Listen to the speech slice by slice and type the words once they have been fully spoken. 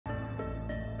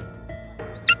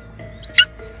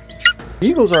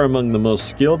Eagles are among the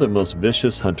most skilled and most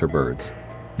vicious hunter birds.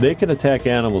 They can attack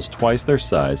animals twice their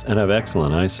size and have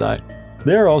excellent eyesight.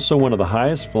 They are also one of the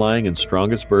highest flying and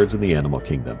strongest birds in the animal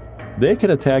kingdom. They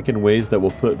can attack in ways that will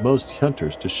put most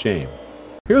hunters to shame.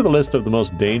 Here are the list of the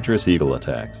most dangerous eagle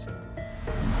attacks.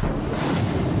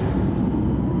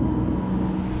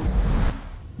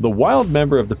 The wild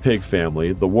member of the pig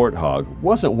family, the warthog,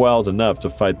 wasn't wild enough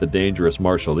to fight the dangerous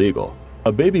martial eagle.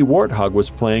 A baby warthog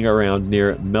was playing around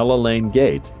near Mella Lane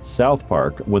Gate, South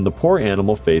Park, when the poor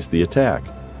animal faced the attack.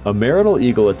 A marital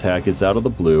eagle attack is out of the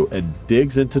blue and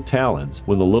digs into talons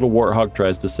when the little warthog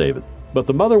tries to save it. But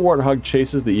the mother warthog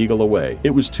chases the eagle away. It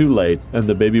was too late, and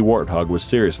the baby warthog was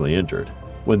seriously injured.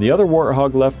 When the other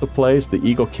warthog left the place, the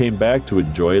eagle came back to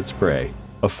enjoy its prey.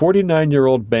 A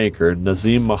 49-year-old banker,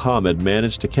 Nazim Mohammed,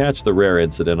 managed to catch the rare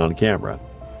incident on camera.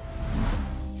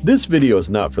 This video is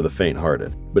not for the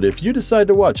faint-hearted, but if you decide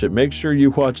to watch it, make sure you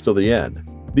watch till the end.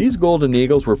 These golden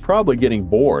eagles were probably getting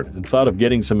bored and thought of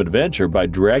getting some adventure by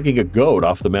dragging a goat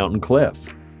off the mountain cliff.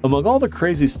 Among all the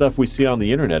crazy stuff we see on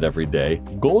the internet every day,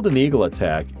 golden eagle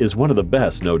attack is one of the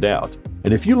best, no doubt.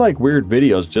 And if you like weird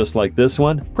videos just like this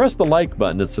one, press the like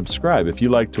button and subscribe if you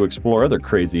like to explore other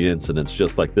crazy incidents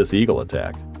just like this eagle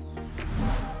attack.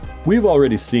 We've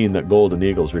already seen that golden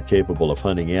eagles are capable of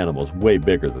hunting animals way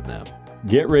bigger than them.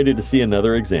 Get ready to see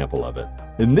another example of it.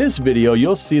 In this video,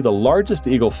 you'll see the largest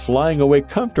eagle flying away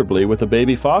comfortably with a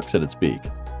baby fox in its beak.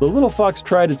 The little fox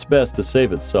tried its best to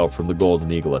save itself from the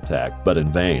golden eagle attack, but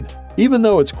in vain. Even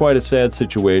though it's quite a sad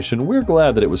situation, we're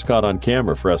glad that it was caught on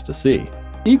camera for us to see.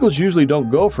 Eagles usually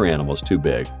don't go for animals too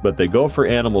big, but they go for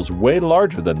animals way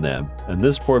larger than them, and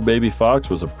this poor baby fox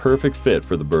was a perfect fit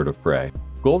for the bird of prey.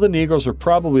 Golden eagles are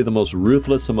probably the most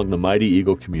ruthless among the mighty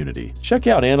eagle community. Check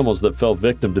out animals that fell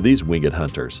victim to these winged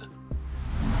hunters.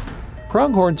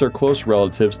 Pronghorns are close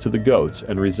relatives to the goats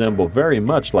and resemble very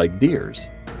much like deers.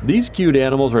 These cute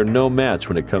animals are no match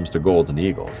when it comes to golden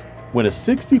eagles. When a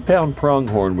 60-pound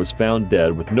pronghorn was found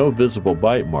dead with no visible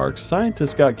bite marks,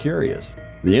 scientists got curious.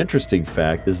 The interesting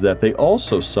fact is that they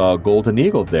also saw a golden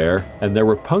eagle there, and there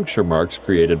were puncture marks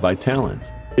created by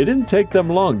talons. It didn't take them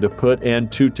long to put and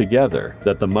two together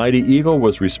that the mighty eagle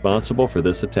was responsible for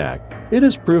this attack. It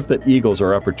is proof that eagles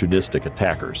are opportunistic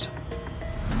attackers.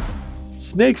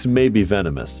 Snakes may be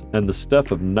venomous and the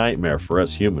stuff of nightmare for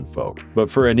us human folk, but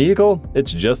for an eagle,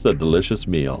 it's just a delicious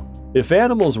meal. If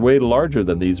animals way larger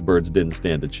than these birds didn't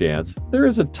stand a chance, there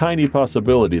is a tiny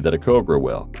possibility that a cobra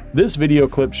will. This video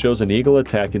clip shows an eagle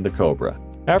attacking the cobra.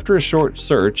 After a short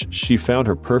search, she found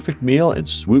her perfect meal and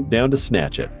swooped down to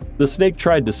snatch it. The snake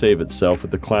tried to save itself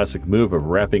with the classic move of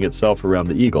wrapping itself around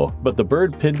the eagle, but the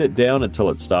bird pinned it down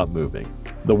until it stopped moving.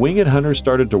 The winged hunter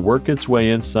started to work its way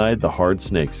inside the hard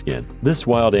snakeskin. This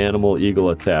wild animal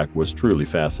eagle attack was truly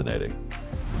fascinating.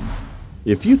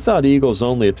 If you thought eagles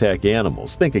only attack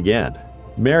animals, think again.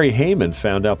 Mary Heyman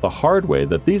found out the hard way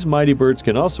that these mighty birds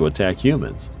can also attack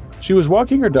humans. She was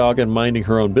walking her dog and minding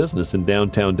her own business in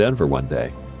downtown Denver one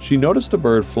day. She noticed a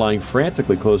bird flying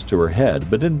frantically close to her head,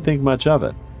 but didn't think much of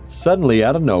it. Suddenly,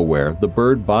 out of nowhere, the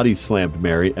bird body slammed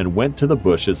Mary and went to the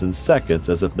bushes in seconds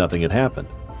as if nothing had happened.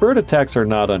 Bird attacks are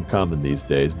not uncommon these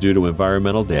days due to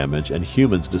environmental damage and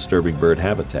humans disturbing bird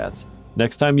habitats.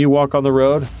 Next time you walk on the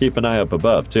road, keep an eye up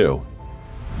above too.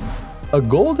 A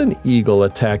golden eagle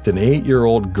attacked an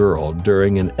 8-year-old girl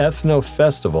during an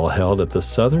ethno-festival held at the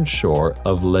southern shore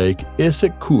of Lake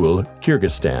Issyk-Kul,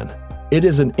 Kyrgyzstan. It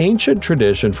is an ancient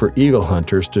tradition for eagle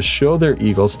hunters to show their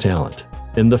eagle's talent.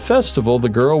 In the festival, the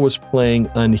girl was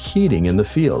playing unheeding in the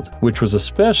field, which was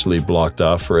especially blocked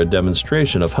off for a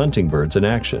demonstration of hunting birds in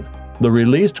action. The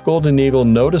released golden eagle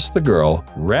noticed the girl,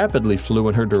 rapidly flew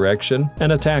in her direction,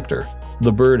 and attacked her.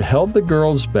 The bird held the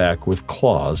girl's back with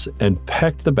claws and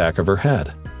pecked the back of her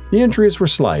head. The injuries were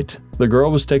slight. The girl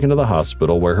was taken to the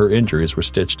hospital where her injuries were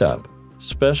stitched up.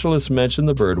 Specialists mentioned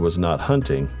the bird was not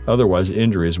hunting, otherwise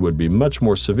injuries would be much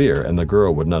more severe and the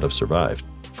girl would not have survived.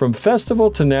 From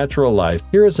festival to natural life,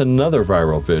 here is another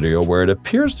viral video where it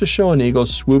appears to show an eagle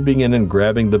swooping in and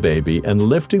grabbing the baby and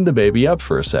lifting the baby up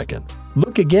for a second.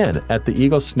 Look again at the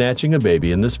eagle snatching a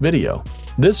baby in this video.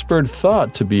 This bird,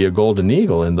 thought to be a golden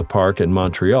eagle in the park in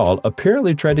Montreal,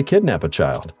 apparently tried to kidnap a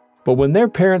child. But when their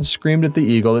parents screamed at the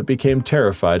eagle, it became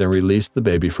terrified and released the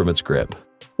baby from its grip.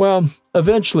 Well,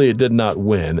 eventually it did not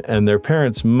win, and their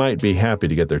parents might be happy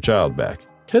to get their child back.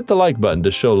 Hit the like button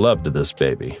to show love to this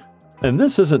baby. And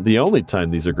this isn't the only time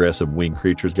these aggressive winged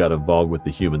creatures got involved with the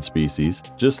human species.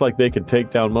 Just like they can take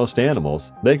down most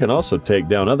animals, they can also take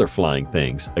down other flying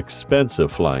things,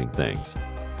 expensive flying things.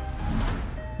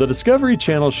 The Discovery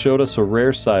Channel showed us a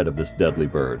rare side of this deadly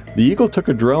bird. The eagle took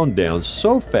a drone down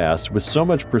so fast with so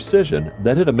much precision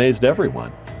that it amazed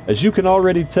everyone. As you can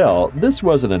already tell, this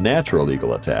wasn't a natural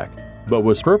eagle attack, but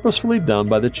was purposefully done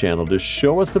by the channel to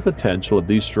show us the potential of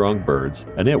these strong birds,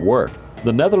 and it worked.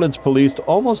 The Netherlands police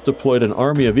almost deployed an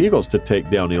army of eagles to take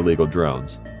down illegal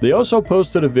drones. They also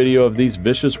posted a video of these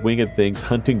vicious winged things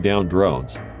hunting down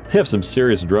drones. They have some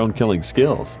serious drone killing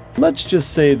skills. Let's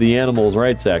just say the animal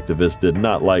rights activists did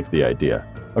not like the idea.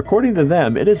 According to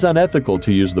them, it is unethical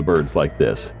to use the birds like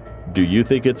this. Do you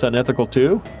think it's unethical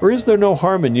too? Or is there no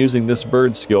harm in using this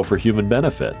bird's skill for human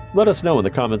benefit? Let us know in the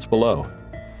comments below.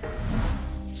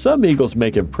 Some eagles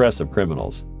make impressive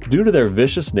criminals. Due to their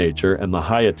vicious nature and the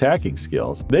high attacking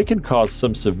skills, they can cause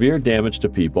some severe damage to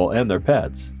people and their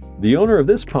pets. The owner of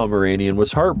this Pomeranian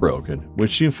was heartbroken when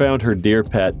she found her dear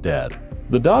pet dead.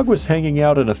 The dog was hanging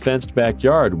out in a fenced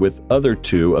backyard with other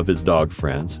two of his dog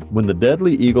friends when the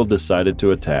deadly eagle decided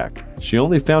to attack. She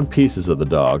only found pieces of the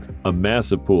dog, a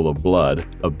massive pool of blood,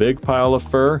 a big pile of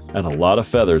fur, and a lot of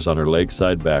feathers on her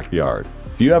lakeside backyard.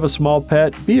 If you have a small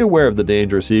pet, be aware of the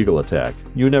dangerous eagle attack.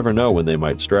 You never know when they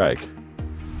might strike.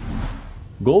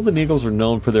 Golden eagles are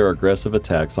known for their aggressive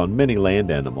attacks on many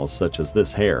land animals such as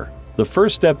this hare. The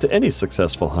first step to any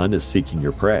successful hunt is seeking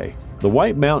your prey. The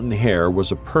white mountain hare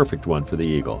was a perfect one for the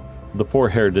eagle. The poor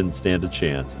hare didn't stand a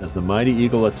chance as the mighty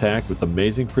eagle attacked with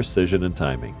amazing precision and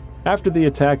timing. After the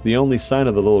attack, the only sign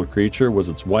of the little creature was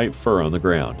its white fur on the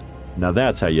ground. Now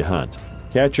that's how you hunt.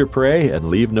 Catch your prey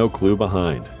and leave no clue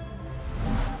behind.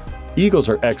 Eagles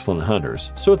are excellent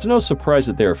hunters, so it's no surprise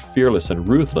that they are fearless and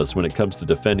ruthless when it comes to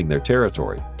defending their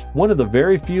territory. One of the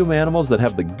very few animals that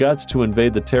have the guts to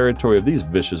invade the territory of these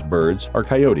vicious birds are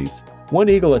coyotes. One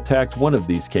eagle attacked one of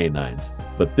these canines,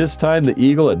 but this time the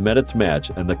eagle had met its match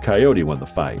and the coyote won the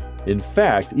fight. In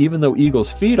fact, even though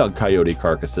eagles feed on coyote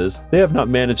carcasses, they have not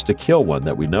managed to kill one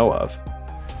that we know of.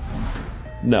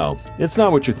 No, it's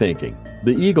not what you're thinking.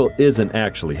 The eagle isn't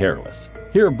actually hairless.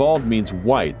 Here, bald means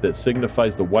white, that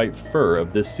signifies the white fur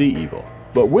of this sea eagle.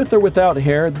 But with or without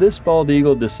hair, this bald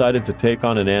eagle decided to take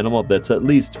on an animal that's at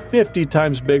least 50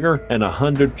 times bigger and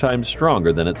 100 times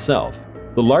stronger than itself.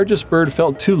 The largest bird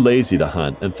felt too lazy to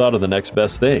hunt and thought of the next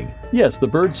best thing. Yes, the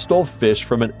bird stole fish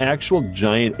from an actual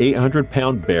giant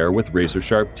 800-pound bear with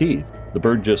razor-sharp teeth. The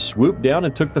bird just swooped down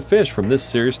and took the fish from this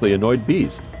seriously annoyed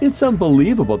beast. It's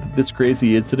unbelievable that this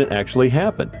crazy incident actually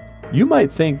happened. You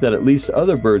might think that at least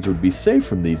other birds would be safe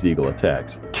from these eagle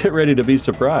attacks. Get ready to be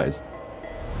surprised.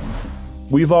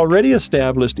 We've already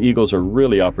established eagles are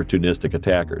really opportunistic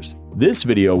attackers. This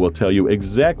video will tell you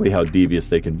exactly how devious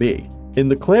they can be. In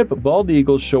the clip, bald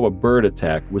eagles show a bird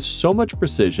attack with so much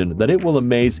precision that it will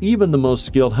amaze even the most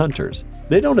skilled hunters.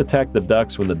 They don't attack the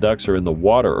ducks when the ducks are in the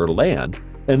water or land.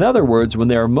 In other words, when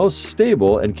they are most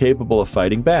stable and capable of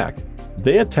fighting back.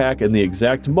 They attack in the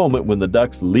exact moment when the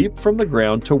ducks leap from the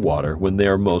ground to water when they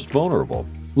are most vulnerable.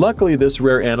 Luckily, this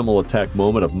rare animal attack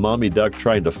moment of mommy duck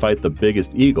trying to fight the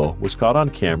biggest eagle was caught on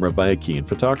camera by a keen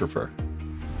photographer.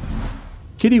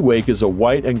 Kittiwake is a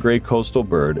white and gray coastal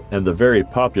bird and the very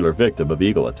popular victim of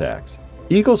eagle attacks.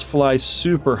 Eagles fly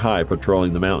super high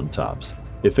patrolling the mountaintops.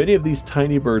 If any of these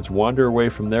tiny birds wander away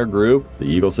from their group, the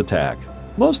eagles attack.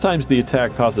 Most times the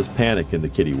attack causes panic in the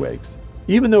kittiwakes,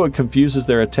 even though it confuses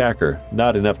their attacker,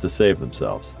 not enough to save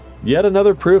themselves. Yet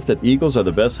another proof that eagles are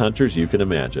the best hunters you can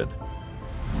imagine.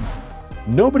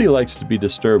 Nobody likes to be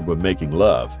disturbed when making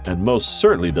love, and most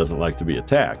certainly doesn't like to be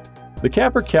attacked. The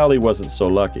capercaillie wasn't so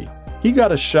lucky. He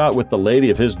got a shot with the lady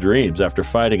of his dreams after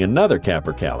fighting another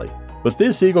capercaillie. But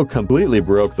this eagle completely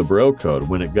broke the bro code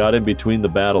when it got in between the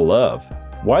battle of.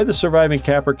 Why the surviving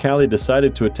capercaillie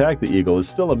decided to attack the eagle is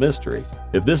still a mystery.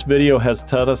 If this video has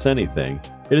taught us anything,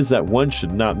 it is that one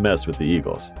should not mess with the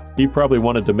eagles. He probably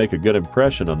wanted to make a good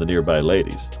impression on the nearby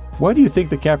ladies. Why do you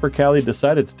think the capercaillie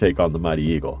decided to take on the mighty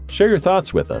eagle? Share your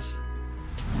thoughts with us.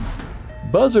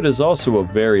 Buzzard is also a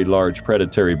very large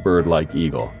predatory bird like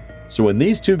eagle. So when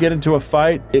these two get into a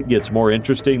fight, it gets more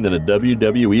interesting than a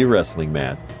WWE wrestling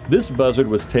match. This buzzard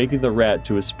was taking the rat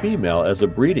to his female as a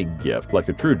breeding gift like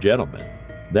a true gentleman.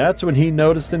 That's when he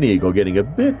noticed an eagle getting a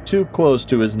bit too close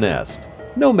to his nest.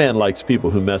 No man likes people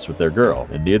who mess with their girl,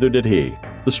 and neither did he.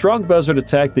 The strong buzzard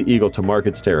attacked the eagle to mark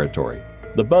its territory.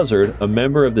 The buzzard, a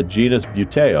member of the genus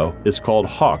Buteo, is called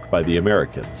hawk by the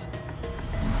Americans.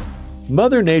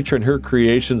 Mother Nature and her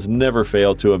creations never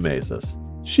fail to amaze us.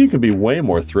 She can be way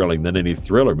more thrilling than any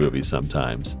thriller movie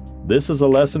sometimes. This is a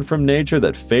lesson from nature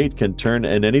that fate can turn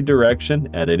in any direction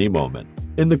at any moment.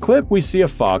 In the clip, we see a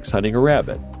fox hunting a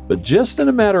rabbit. But just in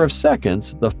a matter of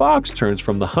seconds, the fox turns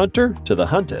from the hunter to the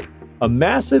hunted. A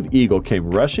massive eagle came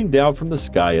rushing down from the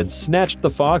sky and snatched the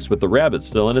fox with the rabbit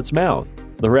still in its mouth.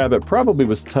 The rabbit probably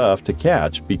was tough to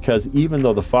catch because even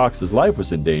though the fox's life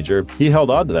was in danger, he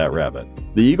held on to that rabbit.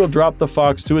 The eagle dropped the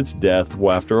fox to its death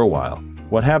after a while.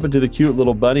 What happened to the cute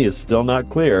little bunny is still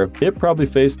not clear. It probably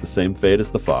faced the same fate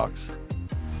as the fox.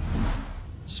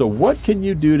 So what can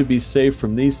you do to be safe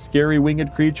from these scary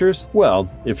winged creatures? Well,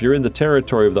 if you're in the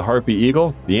territory of the harpy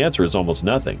eagle, the answer is almost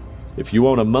nothing. If you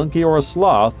own a monkey or a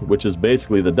sloth, which is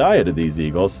basically the diet of these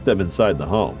eagles, keep them inside the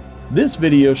home. This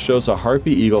video shows a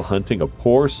harpy eagle hunting a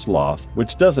poor sloth,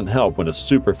 which doesn't help when a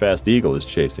super fast eagle is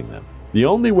chasing them. The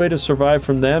only way to survive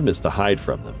from them is to hide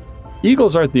from them.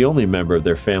 Eagles aren't the only member of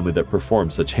their family that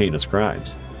performs such heinous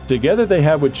crimes. Together they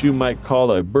have what you might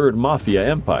call a bird mafia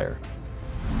empire.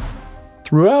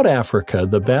 Throughout Africa,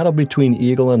 the battle between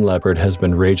eagle and leopard has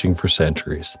been raging for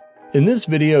centuries. In this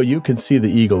video, you can see the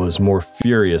eagle is more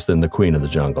furious than the queen of the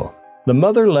jungle. The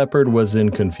mother leopard was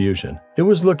in confusion. It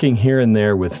was looking here and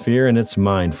there with fear in its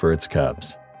mind for its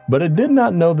cubs. But it did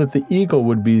not know that the eagle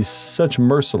would be such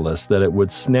merciless that it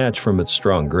would snatch from its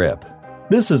strong grip.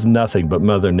 This is nothing but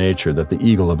Mother Nature that the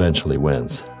eagle eventually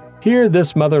wins. Here,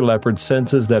 this mother leopard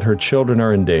senses that her children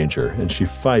are in danger, and she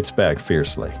fights back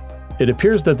fiercely. It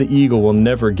appears that the eagle will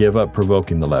never give up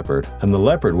provoking the leopard, and the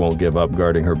leopard won't give up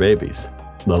guarding her babies.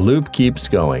 The loop keeps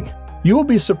going. You will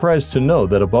be surprised to know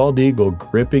that a bald eagle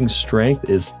gripping strength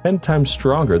is 10 times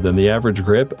stronger than the average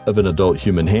grip of an adult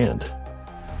human hand.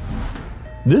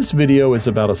 This video is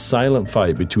about a silent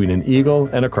fight between an eagle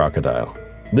and a crocodile.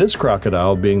 This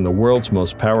crocodile, being the world's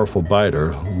most powerful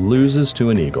biter, loses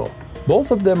to an eagle. Both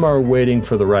of them are waiting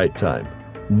for the right time.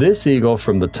 This eagle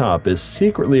from the top is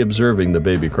secretly observing the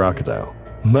baby crocodile.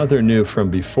 Mother knew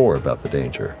from before about the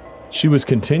danger. She was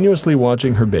continuously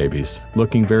watching her babies.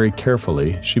 Looking very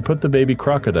carefully, she put the baby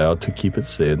crocodile to keep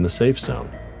it in the safe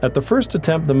zone. At the first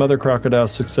attempt, the mother crocodile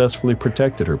successfully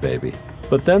protected her baby.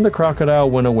 But then the crocodile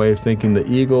went away thinking the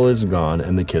eagle is gone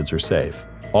and the kids are safe.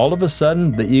 All of a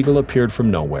sudden, the eagle appeared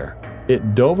from nowhere.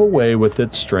 It dove away with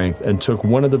its strength and took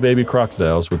one of the baby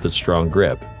crocodiles with its strong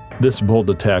grip. This bold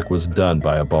attack was done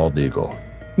by a bald eagle.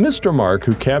 Mr. Mark,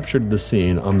 who captured the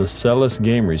scene on the Merciless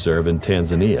game reserve in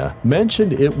Tanzania,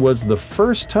 mentioned it was the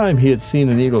first time he had seen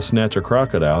an eagle snatch a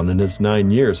crocodile in his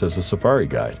 9 years as a safari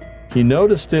guide. He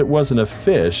noticed it wasn't a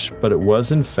fish, but it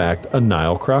was in fact a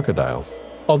Nile crocodile.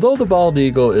 Although the bald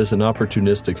eagle is an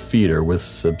opportunistic feeder which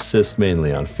subsists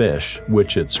mainly on fish,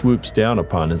 which it swoops down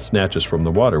upon and snatches from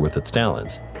the water with its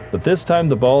talons. But this time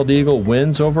the bald eagle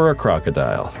wins over a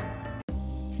crocodile.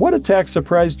 What attack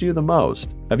surprised you the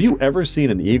most? Have you ever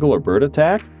seen an eagle or bird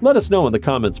attack? Let us know in the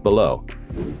comments below.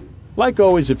 Like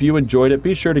always, if you enjoyed it,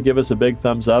 be sure to give us a big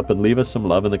thumbs up and leave us some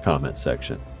love in the comments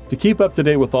section. To keep up to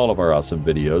date with all of our awesome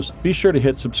videos, be sure to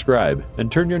hit subscribe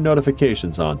and turn your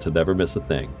notifications on to never miss a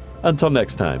thing. Until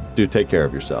next time, do take care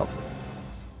of yourself.